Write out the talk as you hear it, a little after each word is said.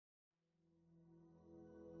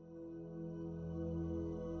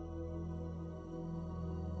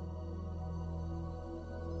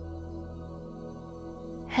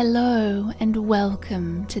Hello and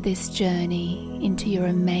welcome to this journey into your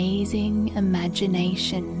amazing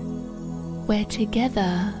imagination, where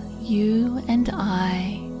together you and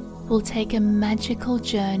I will take a magical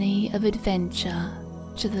journey of adventure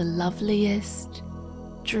to the loveliest,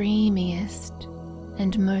 dreamiest,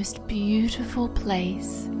 and most beautiful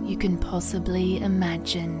place you can possibly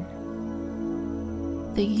imagine.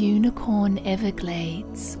 The Unicorn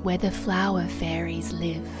Everglades, where the Flower Fairies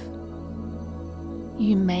live.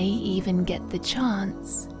 You may even get the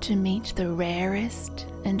chance to meet the rarest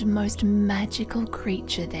and most magical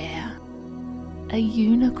creature there, a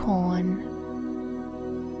unicorn.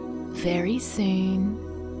 Very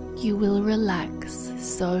soon, you will relax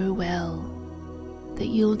so well that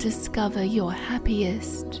you'll discover your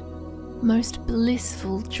happiest, most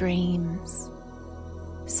blissful dreams.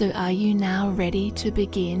 So are you now ready to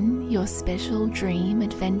begin your special dream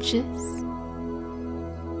adventures?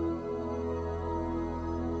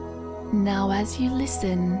 Now as you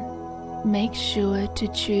listen, make sure to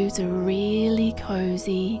choose a really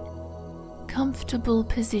cozy, comfortable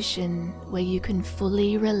position where you can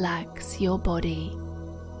fully relax your body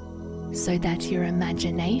so that your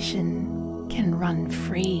imagination can run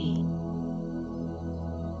free.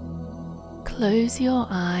 Close your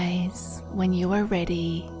eyes when you are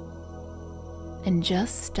ready and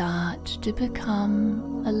just start to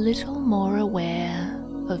become a little more aware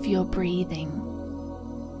of your breathing.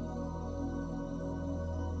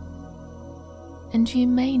 And you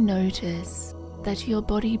may notice that your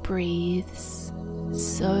body breathes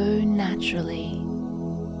so naturally,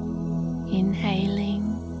 inhaling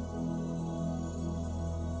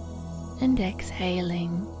and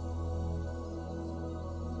exhaling,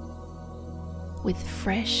 with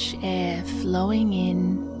fresh air flowing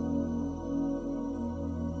in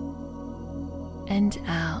and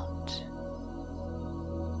out.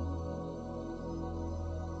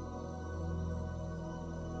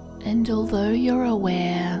 And although you're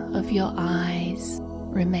aware of your eyes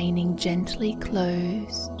remaining gently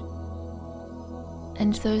closed,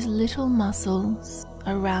 and those little muscles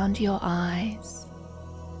around your eyes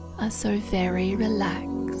are so very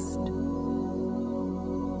relaxed,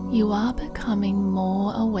 you are becoming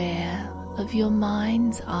more aware of your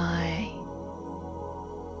mind's eye,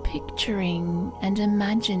 picturing and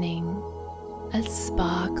imagining a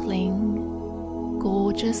sparkling,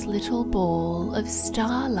 gorgeous little ball of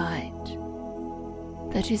starlight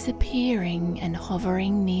that is appearing and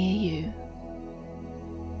hovering near you.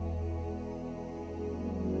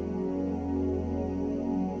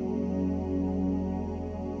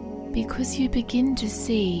 Because you begin to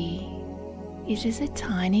see it is a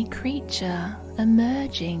tiny creature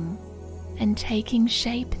emerging and taking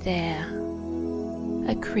shape there,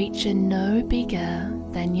 a creature no bigger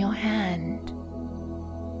than your hand.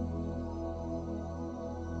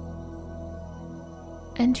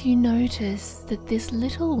 And you notice that this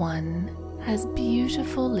little one has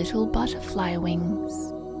beautiful little butterfly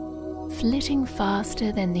wings, flitting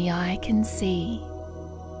faster than the eye can see,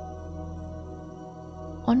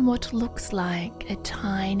 on what looks like a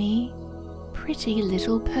tiny, pretty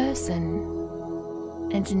little person.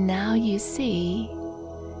 And now you see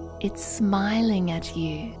it's smiling at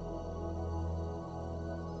you.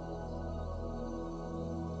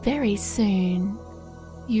 Very soon,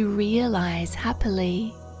 you realize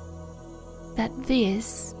happily that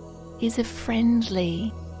this is a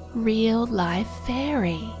friendly, real-life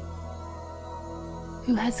fairy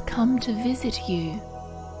who has come to visit you.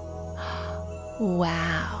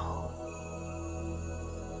 Wow!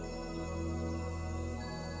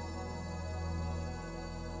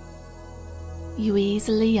 You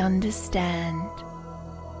easily understand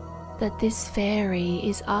that this fairy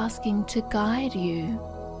is asking to guide you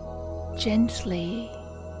gently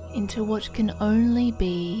into what can only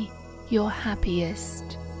be your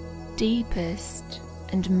happiest, deepest,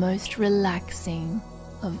 and most relaxing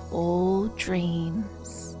of all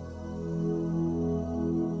dreams.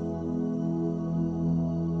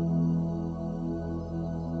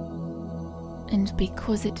 And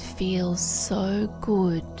because it feels so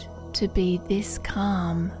good to be this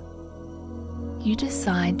calm, you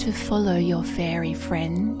decide to follow your fairy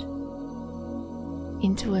friend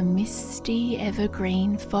into a misty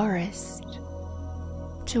evergreen forest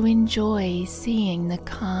to enjoy seeing the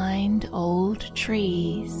kind old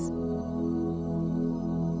trees.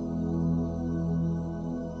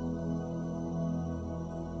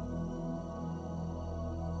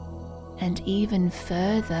 And even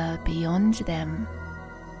further beyond them,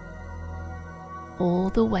 all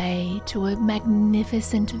the way to a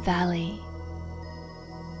magnificent valley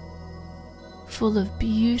full of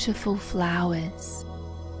beautiful flowers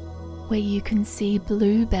where you can see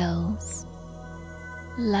bluebells,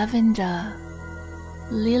 lavender,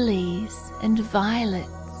 lilies and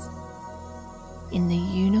violets in the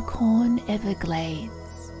Unicorn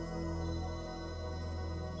Everglades.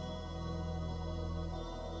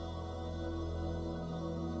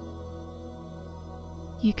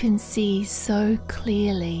 You can see so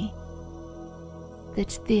clearly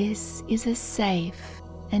that this is a safe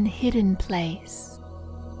and hidden place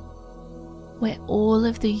where all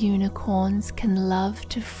of the unicorns can love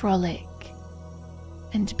to frolic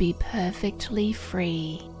and be perfectly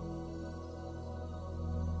free.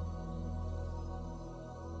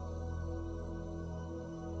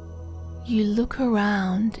 You look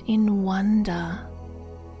around in wonder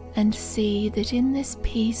and see that in this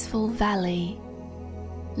peaceful valley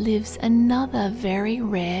lives another very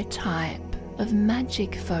rare type of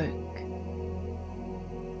magic folk.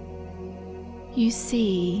 You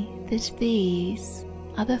see that these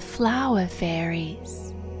are the Flower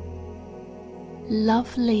Fairies,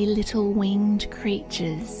 lovely little winged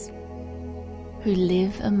creatures who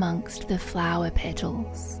live amongst the flower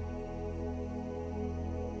petals.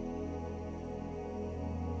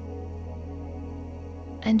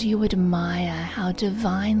 And you admire how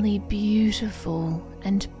divinely beautiful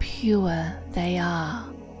and pure they are.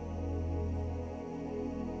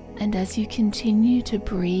 And as you continue to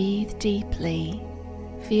breathe deeply,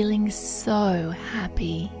 feeling so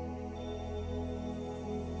happy,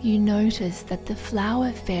 you notice that the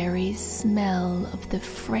flower fairies smell of the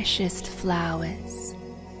freshest flowers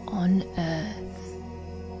on earth.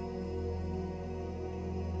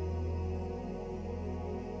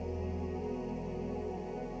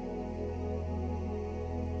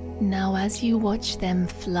 Now, as you watch them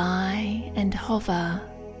fly and hover,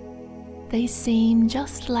 they seem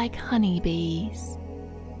just like honeybees.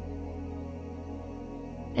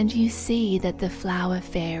 And you see that the flower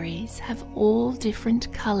fairies have all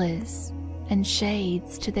different colors and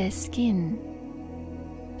shades to their skin,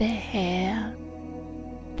 their hair,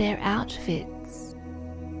 their outfits,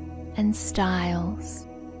 and styles,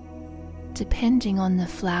 depending on the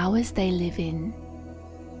flowers they live in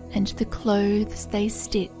and the clothes they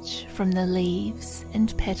stitch from the leaves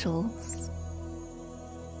and petals.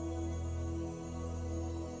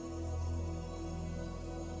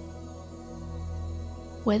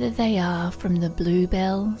 Whether they are from the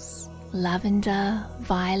bluebells, lavender,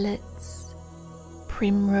 violets,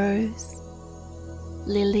 primrose,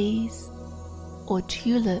 lilies, or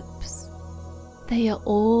tulips, they are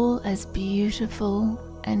all as beautiful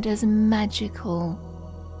and as magical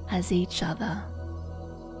as each other.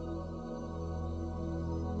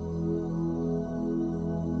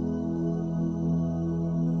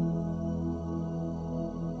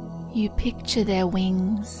 You picture their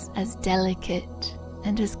wings as delicate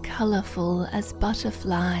and as colourful as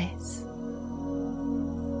butterflies,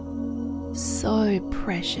 so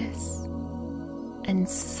precious and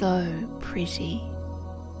so pretty.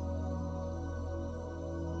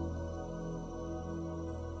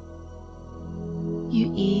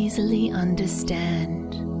 You easily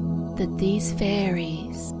understand that these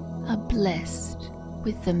fairies are blessed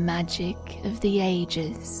with the magic of the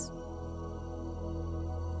ages,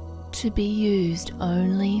 to be used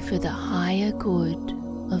only for the higher good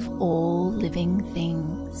of all living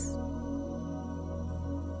things.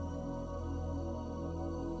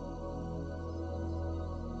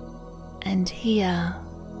 And here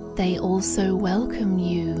they also welcome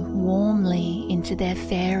you warmly into their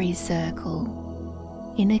fairy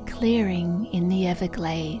circle in a clearing in the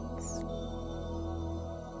Everglades.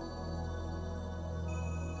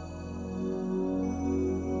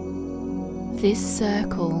 This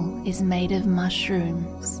circle is made of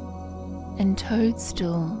mushrooms and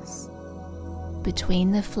toadstools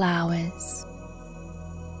between the flowers,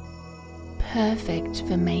 perfect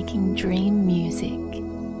for making dream music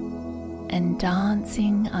and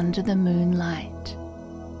dancing under the moonlight.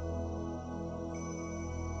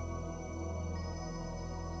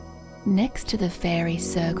 Next to the fairy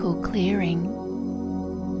circle clearing,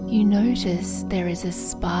 you notice there is a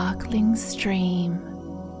sparkling stream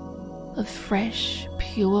of fresh,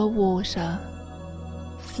 pure water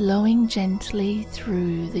flowing gently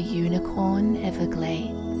through the Unicorn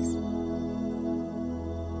Everglades.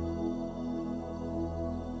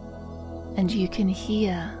 And you can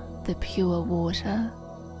hear the pure water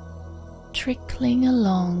trickling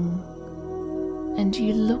along, and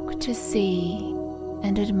you look to see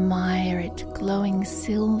and admire it glowing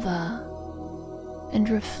silver and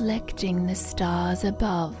reflecting the stars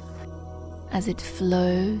above as it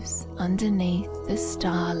flows underneath the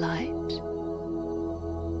starlight.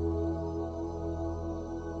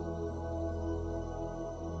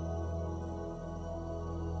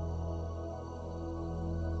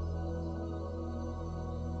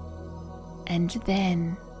 And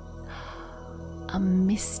then a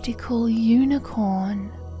mystical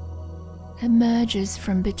unicorn emerges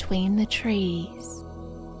from between the trees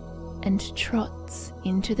and trots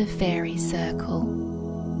into the fairy circle.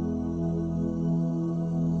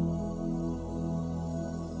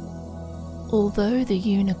 Although the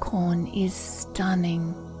unicorn is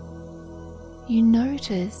stunning, you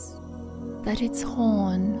notice that its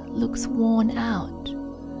horn looks worn out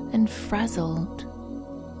and frazzled,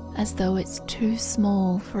 as though it's too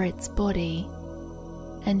small for its body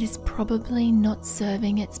and is probably not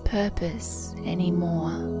serving its purpose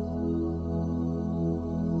anymore.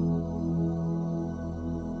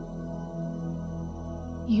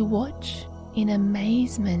 You watch in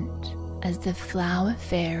amazement as the flower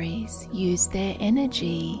fairies use their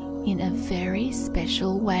energy in a very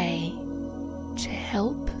special way to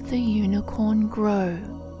help the unicorn grow,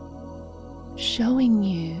 showing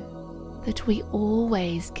you that we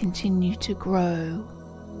always continue to grow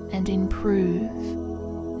and improve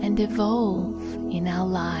and evolve in our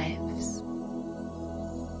lives.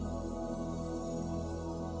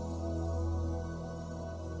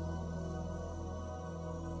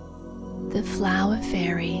 The flower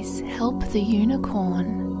fairies help the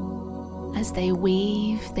unicorn as they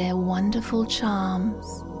weave their wonderful charms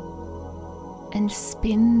and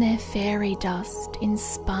spin their fairy dust in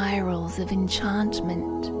spirals of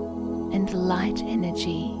enchantment and light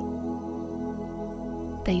energy.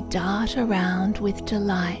 They dart around with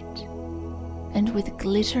delight, and with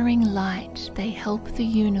glittering light they help the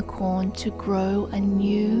unicorn to grow a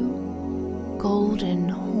new golden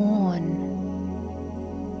horn.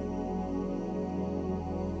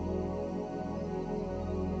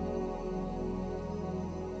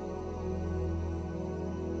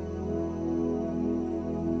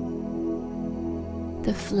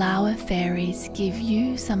 The flower fairies give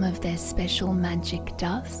you some of their special magic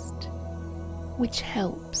dust, which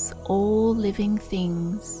helps all living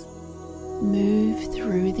things move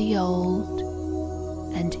through the old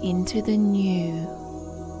and into the new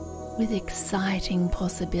with exciting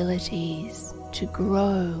possibilities to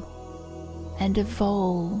grow and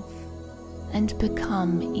evolve and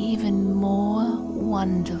become even more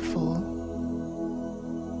wonderful.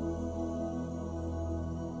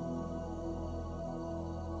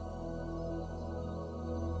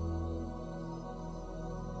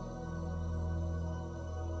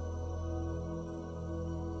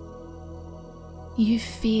 You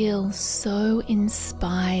feel so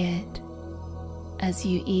inspired as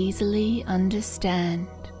you easily understand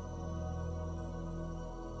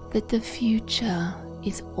that the future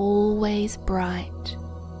is always bright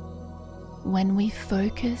when we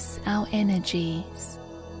focus our energies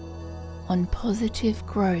on positive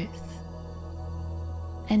growth,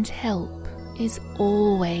 and help is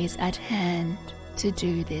always at hand to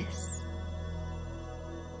do this.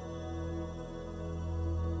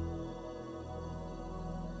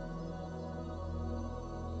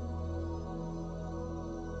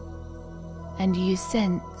 And you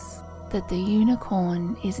sense that the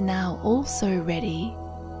unicorn is now also ready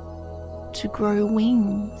to grow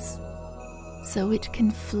wings so it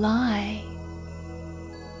can fly.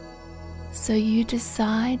 So you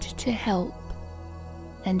decide to help,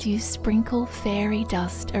 and you sprinkle fairy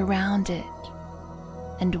dust around it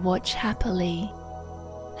and watch happily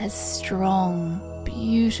as strong,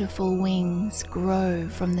 beautiful wings grow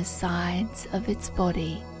from the sides of its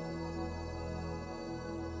body.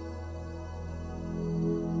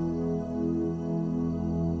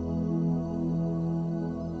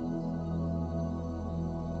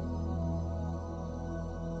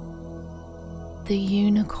 The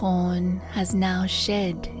unicorn has now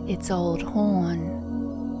shed its old horn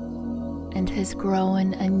and has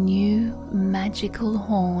grown a new magical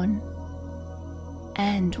horn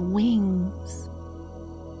and wings.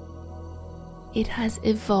 It has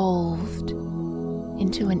evolved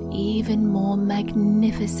into an even more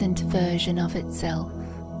magnificent version of itself,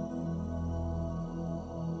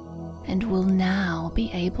 and will now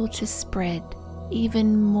be able to spread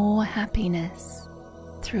even more happiness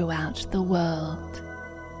throughout the world.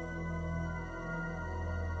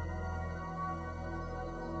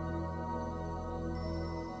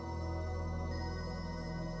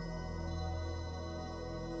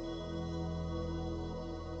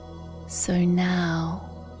 So now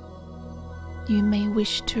you may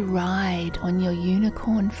wish to ride on your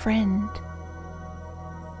unicorn friend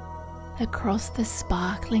across the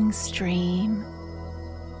sparkling stream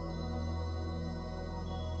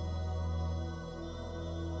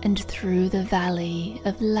and through the valley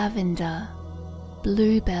of lavender,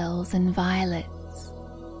 bluebells and violets.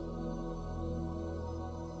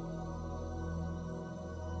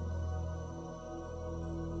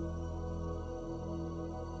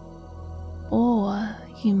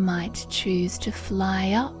 You might choose to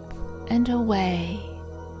fly up and away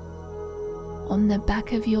on the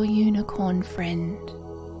back of your unicorn friend,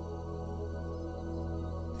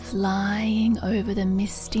 flying over the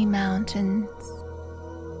misty mountains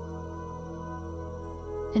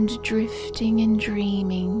and drifting and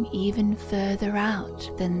dreaming even further out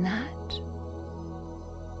than that.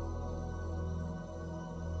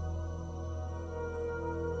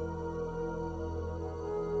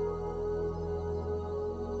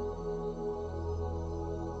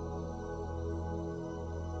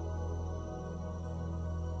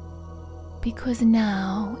 Because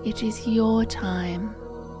now it is your time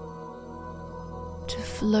to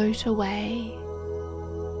float away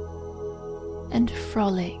and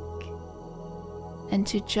frolic and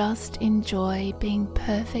to just enjoy being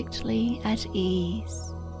perfectly at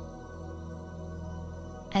ease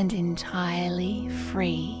and entirely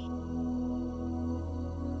free.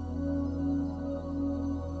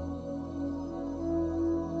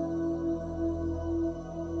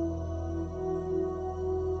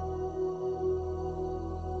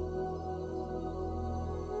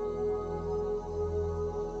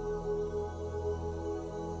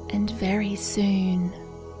 And very soon,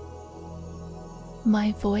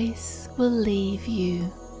 my voice will leave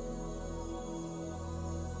you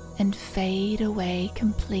and fade away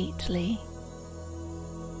completely,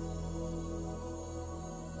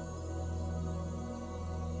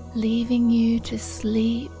 leaving you to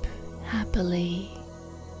sleep happily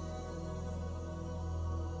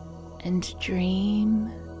and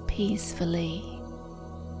dream peacefully.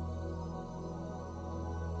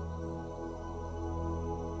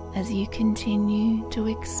 As you continue to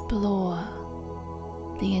explore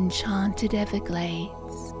the enchanted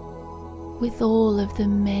Everglades with all of the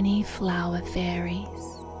many flower fairies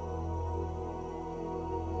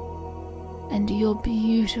and your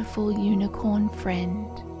beautiful unicorn friend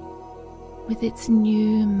with its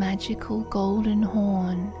new magical golden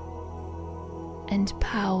horn and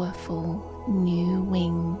powerful new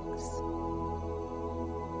wings.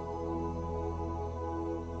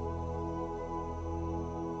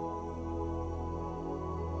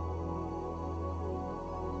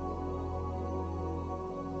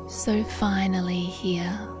 So finally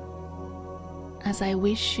here, as I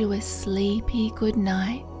wish you a sleepy good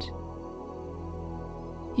night,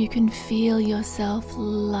 you can feel yourself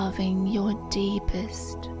loving your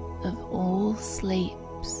deepest of all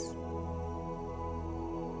sleeps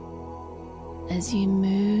as you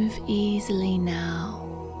move easily now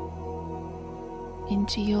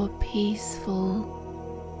into your peaceful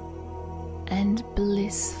and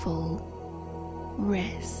blissful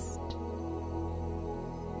rest.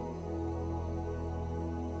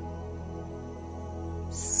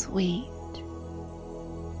 Sweet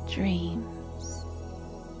dreams.